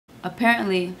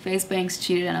Apparently, FAZE Banks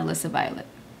cheated on ALISSA VIOLET.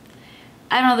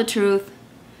 I don't know the truth.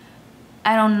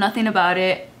 I know nothing about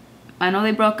it. I know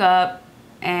they broke up,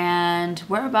 and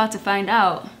we're about to find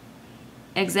out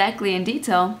exactly in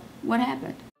detail what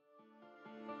happened.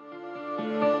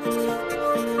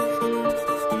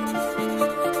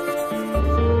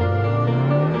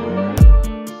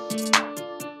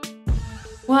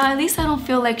 Well, at least I don't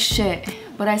feel like shit,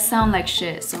 but I sound like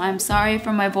shit, so I'm sorry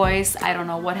for my voice. I don't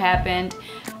know what happened.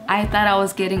 I thought I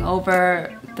was getting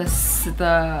over the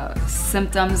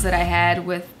symptoms that I had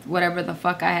with whatever the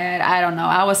fuck I had. I don't know.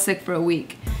 I was sick for a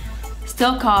week.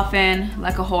 Still coughing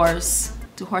like a horse.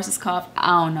 Do horses cough?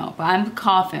 I don't know, but I'm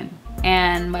coughing.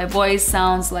 And my voice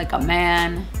sounds like a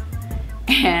man.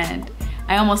 And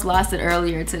I almost lost it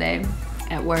earlier today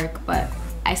at work, but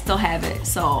I still have it.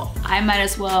 So I might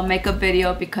as well make a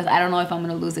video because I don't know if I'm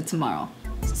gonna lose it tomorrow.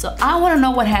 So I want to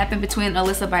know what happened between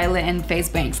ALISSA VIOLET and FAZE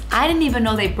Banks. I didn't even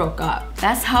know they broke up.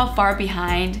 That's how far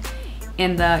behind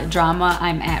in the drama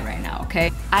I'm at right now,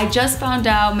 okay? I just found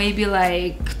out maybe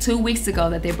like 2 weeks ago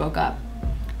that they broke up.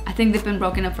 I think they've been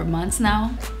broken up for months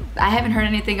now. I haven't heard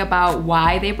anything about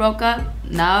why they broke up.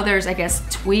 Now there's, I guess,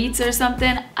 tweets or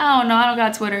something. I don't know, I don't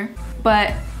got Twitter.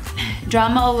 But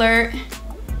Drama Alert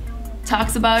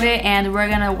talks about it, and we're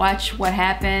gonna watch what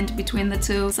happened between the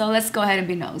two. So let's go ahead and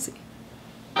be nosy.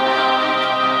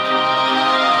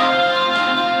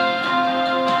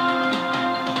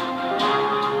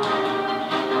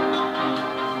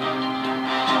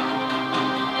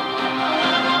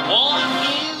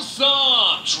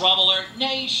 Drama Alert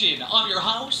Nation, I'm your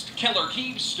host, Killer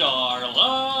Keemstar.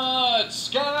 Let's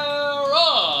get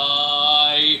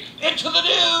right into the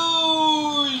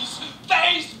news!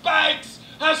 FAZE Banks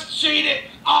has cheated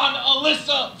on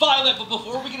ALISSA VIOLET. But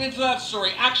before we get into that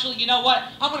story, actually, you know what?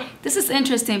 This is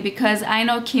interesting because I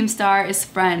know Keemstar is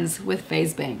friends with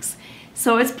FAZE Banks.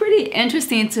 So it's pretty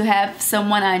interesting to have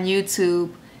someone on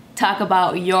YouTube talk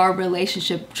about your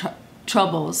relationship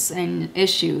troubles and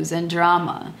issues and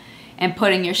drama, and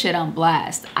putting your shit on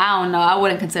blast. I don't know, I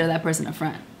wouldn't consider that person a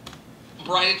friend.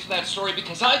 Right into that story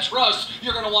because I trust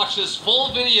you're gonna watch this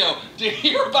full video to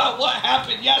hear about what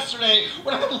happened yesterday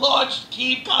when I launched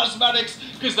Keem Cosmetics,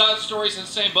 because that story's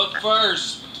insane. But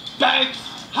first, Banks,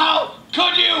 how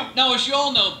could you? Now, as you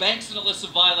all know, Banks and ALISSA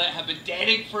VIOLET have been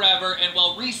dating forever, and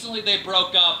well, recently they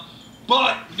broke up,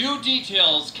 but new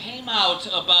details came out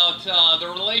about their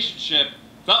relationship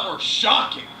that were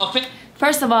shocking.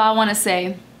 First of all, I wanna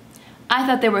say, I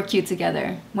thought they were cute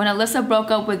together. When ALISSA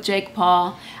broke up with Jake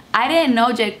Paul, I didn't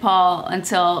know Jake Paul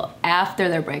until after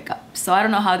their breakup, so I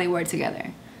don't know how they were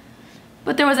together.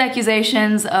 But there was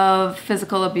accusations of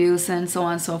physical abuse and so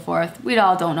on and so forth. We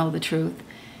all don't know the truth.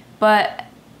 But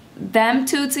them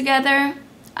two together,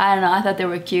 I don't know, I thought they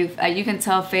were cute. You can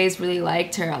tell FAZE really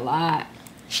liked her a lot.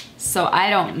 So I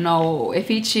don't know. If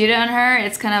he cheated on her,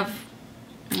 it's kind of...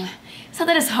 It's not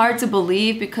that it's hard to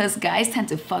believe because guys tend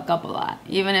to fuck up a lot,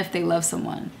 even if they love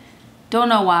someone. Don't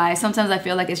know why. Sometimes I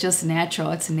feel like it's just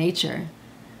natural. It's nature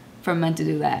for men to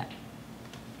do that.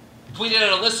 Tweeted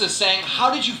at ALISSA saying, "How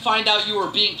did you find out you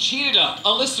were being cheated on?"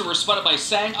 ALISSA responded by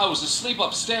saying, "I was asleep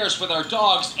upstairs with our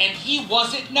dogs and he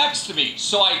wasn't next to me.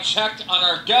 So I checked on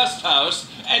our guest house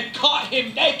and caught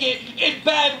him naked in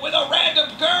bed with a random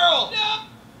girl."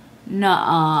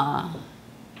 Nuh-uh.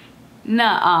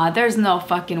 Nuh-uh, there's no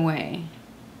fucking way.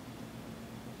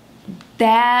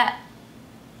 That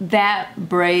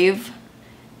brave,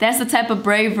 that's the type of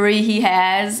bravery he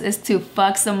has, is to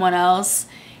fuck someone else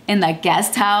in the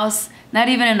guest house, not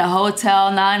even in a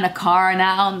hotel, not in a car,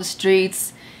 not on the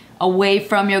streets, away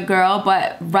from your girl,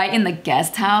 but right in the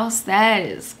guest house. That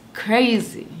is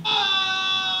crazy.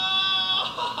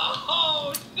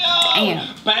 Oh no!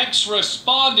 Damn. Banks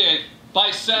responded by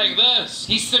saying this.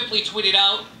 He simply tweeted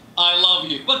out, "I love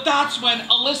you." But that's when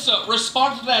ALISSA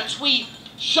responded to that tweet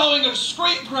showing a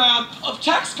screen grab of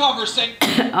text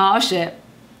conversation. Oh shit.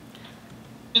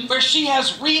 Where she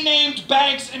has renamed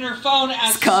Banks in her phone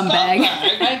as Scumbag.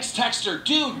 Banks texted her,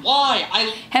 "Dude, why?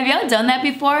 Have y'all done that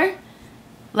before?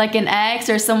 Like an ex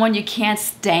or someone you can't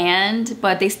stand,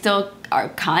 but they still are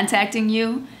contacting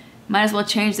you? Might as well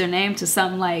change their name to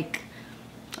something like,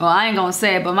 well, I ain't gonna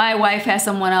say it, but my wife has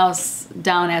someone else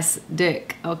down as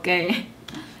Dick, okay?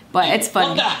 But it's funny.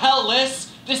 What the hell, Liz?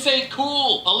 This ain't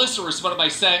cool." ALISSA responded by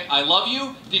saying, "I love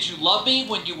you. Did you love me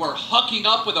when you were hooking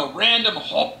up with a random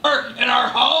whore in our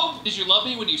home? Did you love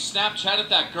me when you Snapchatted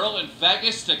that girl in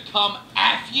Vegas to come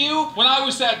F you when I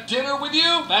was at dinner with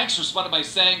you?" Banks responded by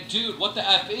saying, "Dude, what the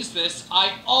F is this?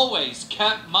 I always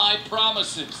kept my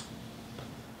promises."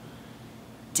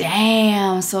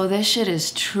 Damn, so this shit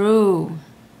is true.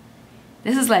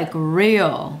 This is like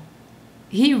real.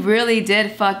 he really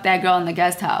did fuck that girl in the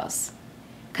guest house.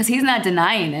 Because he's not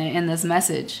denying it in this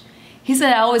message. He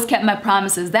said, I always kept my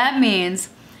promises. That means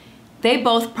they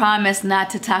both promised not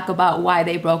to talk about why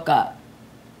they broke up.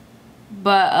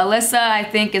 But Alissa, I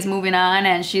think, is moving on,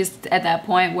 and she's at that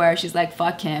point where she's like,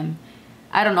 fuck him.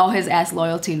 I don't know his ass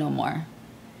loyalty no more.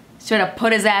 Should have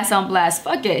put his ass on blast.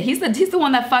 Fuck it. He's the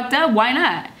one that fucked up. Why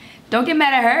not? Don't get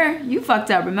mad at her. You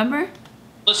fucked up, remember?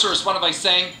 Alissa responded by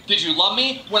saying, did you love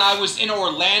me when I was in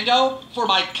Orlando for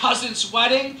my cousin's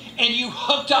wedding and you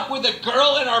hooked up with a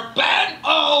girl in our bed?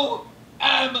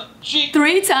 OMG.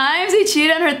 3 times? He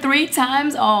cheated on her 3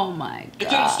 times? Oh my God. It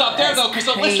didn't stop there though, because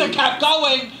Alissa kept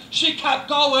going. She kept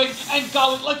going and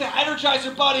going like the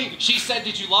Energizer Bunny. She said,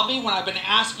 did you love me when I've been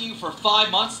asking you for 5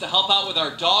 months to help out with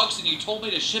our dogs and you told me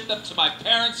to ship them to my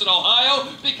parents in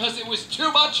Ohio because it was too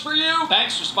much for you?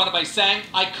 Banks responded by saying,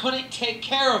 I couldn't take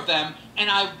care of them and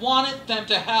I wanted them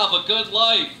to have a good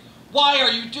life. Why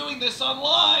are you doing this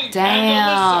online?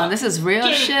 Damn, this is real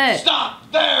shit.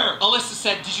 Stop there. Alissa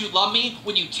said, did you love me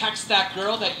when you texted that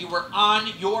girl that you were on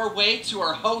your way to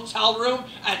her hotel room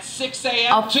at 6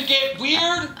 a.m. to get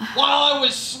weird while I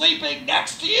was sleeping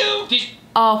next to you?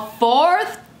 A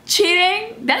 4th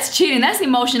cheating? That's cheating. That's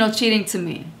emotional cheating to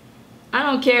me. I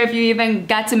don't care if you even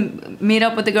got to meet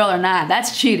up with the girl or not.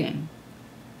 That's cheating.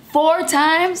 4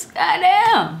 times?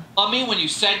 Goddamn. Love me when you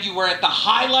said you were at the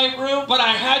highlight room, but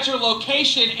I had your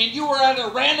location and you were at a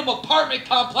random apartment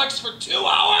complex for 2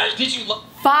 hours? Did you love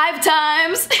 5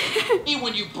 times? me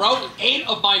when you broke 8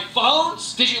 of my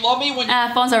phones? Did you love me when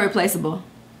you phones are replaceable.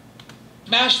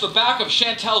 smashed the back of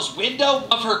Chantel's window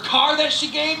of her car that she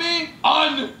gave me?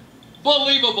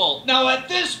 Unbelievable. Now at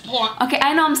this point... Okay,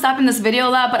 I know I'm stopping this video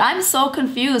a lot, but I'm so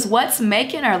confused. What's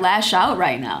making her lash out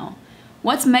right now?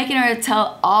 What's making her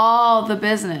tell all the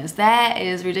business? That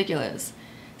is ridiculous.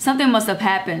 Something must have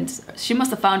happened. She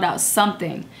must have found out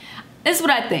something. This is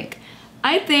what I think.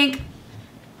 I think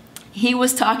he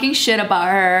was talking shit about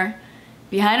her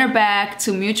behind her back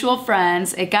to mutual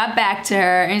friends. It got back to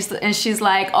her and she's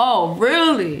like, oh,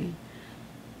 really?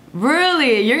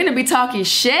 Really? You're gonna be talking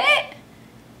shit?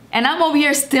 And I'm over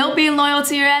here still being loyal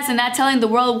to your ass and not telling the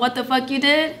world what the fuck you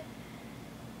did?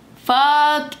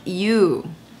 Fuck you.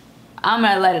 I'm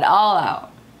gonna let it all out.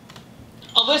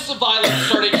 Alissa Violet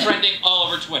started trending all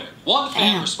over Twitter. One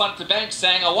fan responded to Banks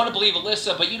saying, I want to believe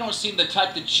Alissa, but you don't seem the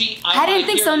type to cheat. I didn't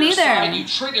think so neither. Side. You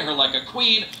treated her like a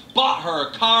queen, bought her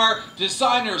a car,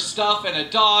 designer stuff, and a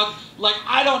dog. Like,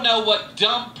 I don't know what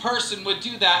dumb person would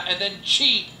do that and then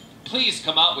cheat. Please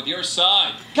come out with your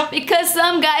side. Because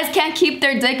some guys can't keep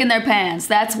their dick in their pants.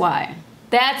 That's why.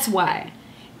 That's why.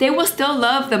 They will still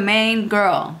love the main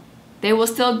girl. They will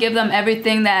still give them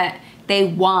everything that they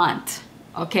want,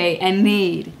 okay, and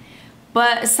need.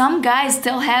 But some guys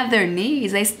still have their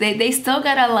needs. They still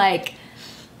gotta, like,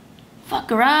 fuck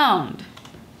around.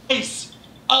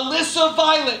 Alissa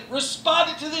Violet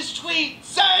responded to this tweet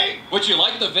saying, would you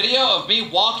like the video of me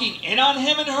walking in on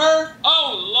him and her?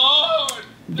 Oh, Lord.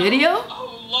 Video?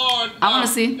 Oh, Lord. No, I want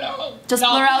to see. No. Just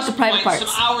blur out the private parts.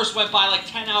 Some hours went by, like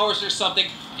 10 hours or something,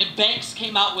 and Banks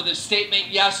came out with a statement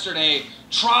yesterday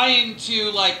trying to,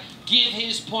 like, give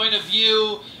his point of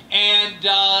view, and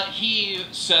he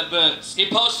said this. He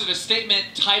posted a statement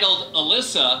titled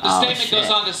Alissa. The statement goes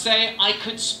on to say, I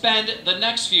could spend the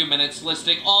next few minutes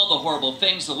listing all the horrible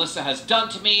things Alissa has done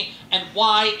to me, and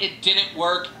why it didn't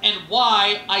work, and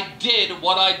why I did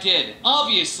what I did.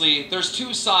 Obviously, there's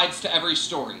 2 sides to every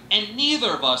story, and neither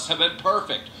of us have been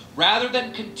perfect. Rather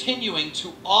than continuing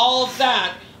to all of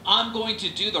that, I'm going to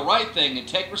do the right thing and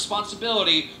take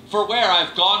responsibility for where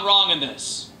I've gone wrong in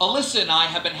this. Alissa and I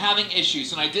have been having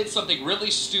issues, and I did something really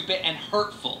stupid and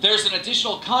hurtful. There's an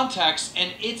additional context,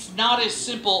 and it's not as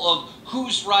simple of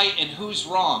who's right and who's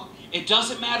wrong. It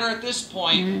doesn't matter at this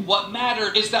point. What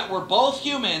mattered is that we're both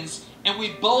humans, and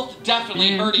we both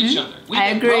definitely hurt each other. We've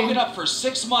been broken up for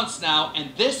 6 months now,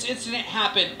 and this incident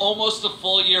happened almost a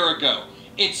full year ago.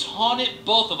 It's haunted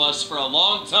both of us for a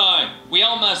long time. We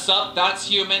all mess up, that's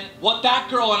human. What that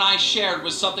girl and I shared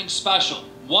was something special.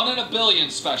 1 in a billion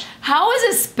special. How is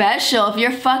it special if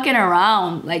you're fucking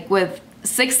around, like, with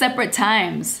 6 separate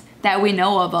times that we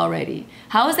know of already?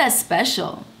 How is that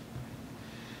special?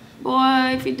 Boy,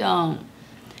 if you don't.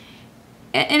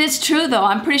 And it's true, though.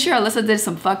 I'm pretty sure Alissa did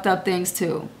some fucked up things,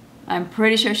 too. I'm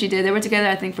pretty sure she did. They were together,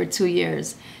 I think, for 2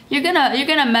 years. You're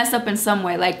gonna mess up in some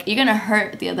way. Like, you're gonna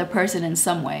hurt the other person in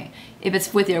some way. If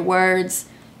it's with your words,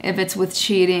 if it's with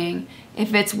cheating,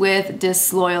 if it's with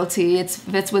disloyalty,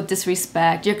 if it's with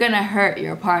disrespect, you're gonna hurt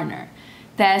your partner.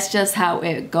 That's just how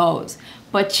it goes.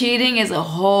 But cheating is a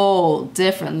whole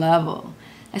different level,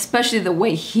 especially the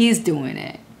way he's doing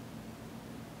it.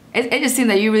 It just seemed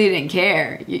that you really didn't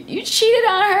care. You cheated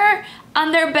on her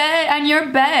on their bed, on your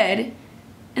bed,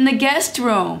 in the guest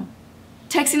room,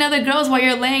 texting other girls while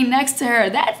you're laying next to her.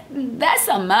 That's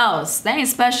something else. That ain't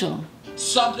special.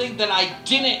 Something that I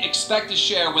didn't expect to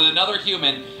share with another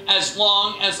human as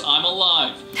long as I'm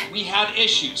alive. We had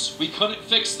issues. We couldn't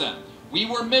fix them. We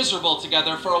were miserable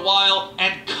together for a while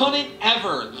and couldn't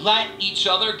ever let each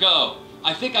other go.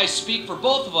 I think I speak for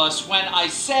both of us when I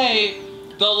say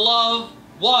the love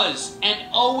was and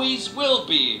always will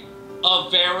be a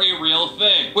very real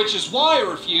thing, which is why I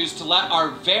refuse to let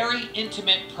our very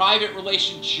intimate private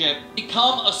relationship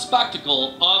become a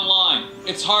spectacle online.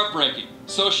 It's heartbreaking.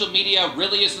 Social media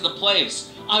really isn't the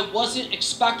place. I wasn't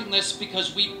expecting this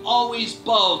because we've always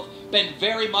both been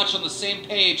very much on the same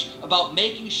page about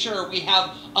making sure we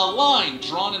have a line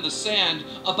drawn in the sand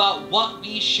about what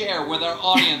we share with our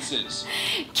audiences.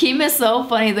 Kim is so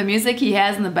funny, the music he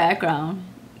has in the background.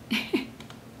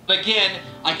 Again,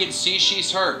 I can see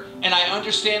she's hurt, and I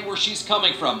understand where she's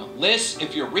coming from. Liz,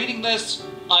 if you're reading this,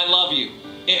 I love you.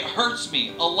 It hurts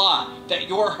me a lot that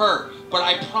you're hurt, but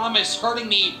I promise hurting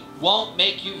me won't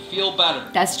make you feel better.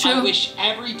 That's true. I wish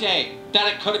every day that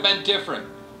it could have been different.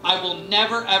 I will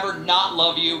never ever not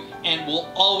love you and will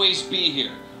always be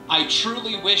here. I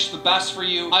truly wish the best for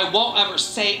you. I won't ever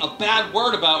say a bad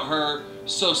word about her,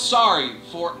 so sorry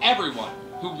for everyone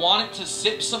who wanted to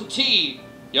sip some tea.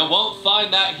 You won't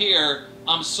find that here.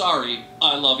 I'm sorry.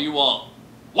 I love you all.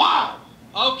 Wow.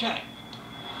 Okay.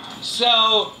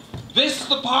 So, this is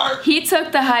the part. He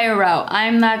took the higher route.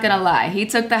 I'm not gonna lie. He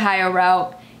took the higher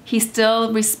route. He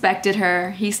still respected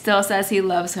her. He still says he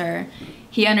loves her.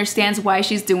 He understands why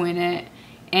she's doing it.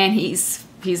 And he's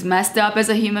messed up as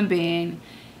a human being.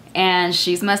 And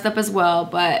she's messed up as well.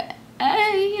 But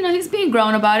you know, he's being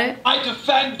grown about it. I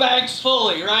defend Banks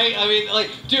fully, right? I mean, like,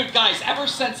 dude, guys, ever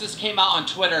since this came out on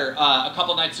Twitter a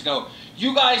couple nights ago,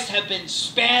 you guys have been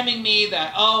spamming me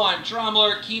that, oh, I'm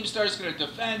Drumler, Keemstar's gonna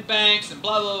defend Banks, and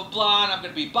blah, blah, blah, and I'm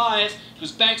gonna be biased,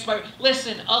 because Banks,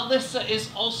 listen, Alyssa is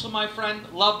also my friend,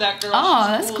 love that girl.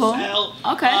 Oh, she's that's cool. As hell.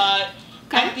 Okay.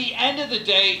 Okay. At the end of the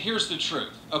day, here's the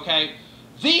truth, okay?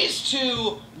 These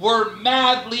two were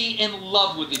madly in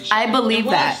love with each other. I believe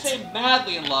that. When I say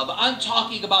madly in love, I'm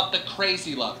talking about the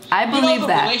crazy love. I believe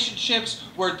that. Relationships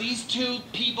where these two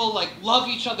people like love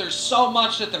each other so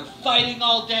much that they're fighting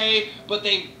all day, but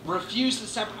they refuse to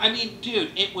separate. I mean,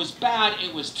 dude, it was bad,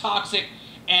 it was toxic,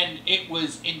 and it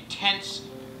was intense,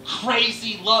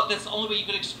 crazy love. That's the only way you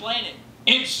could explain it.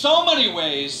 In so many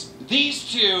ways,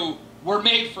 these two were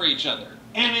made for each other.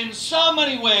 And in so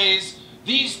many ways,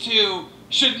 these two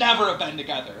should never have been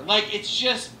together. Like, it's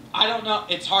just, I don't know,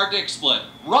 it's hard to explain.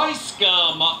 Rice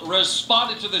Gum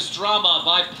responded to this drama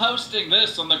by posting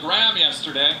this on the gram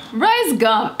yesterday. Rice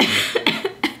Gum.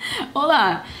 Hold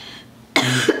on.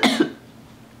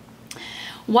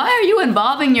 Why are you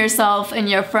involving yourself in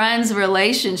your friends'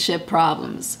 relationship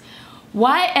problems?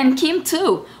 Why, and Kim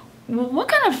too, what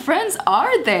kind of friends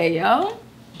are they, yo?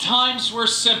 Times were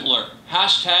simpler.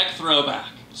 Hashtag throwback.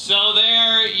 So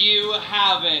there you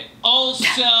have it.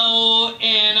 Also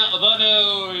in the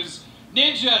news,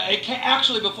 Ninja,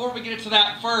 actually before we get into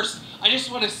that first, I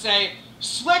just want to say,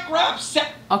 Slick Rap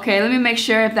set. Okay, let me make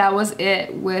sure if that was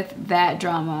it with that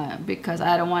drama, because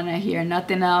I don't want to hear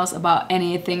nothing else about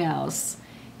anything else.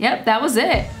 Yep, that was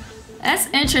it. That's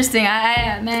interesting.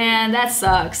 Man, that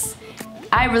sucks.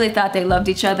 I really thought they loved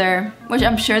each other, which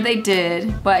I'm sure they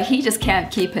did, but he just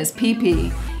can't keep his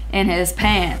pee-pee in his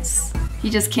pants. He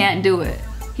just can't do it.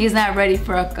 He's not ready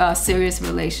for a serious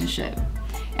relationship.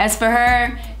 As for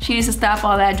her, she needs to stop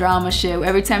all that drama shit.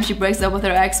 Every time she breaks up with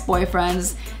her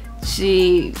ex-boyfriends,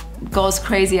 she goes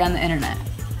crazy on the internet.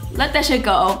 Let that shit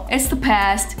go. It's the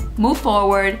past. Move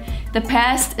forward. The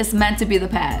past is meant to be the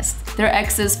past. They're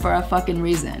exes for a fucking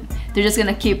reason. They're just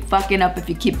gonna keep fucking up if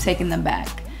you keep taking them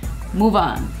back. Move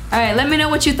on. Alright, let me know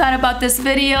what you thought about this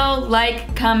video.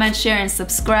 Like, comment, share, and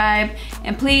subscribe.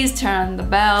 And please turn on the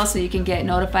bell so you can get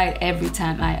notified every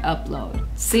time I upload.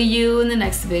 See you in the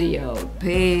next video.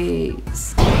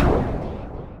 Peace.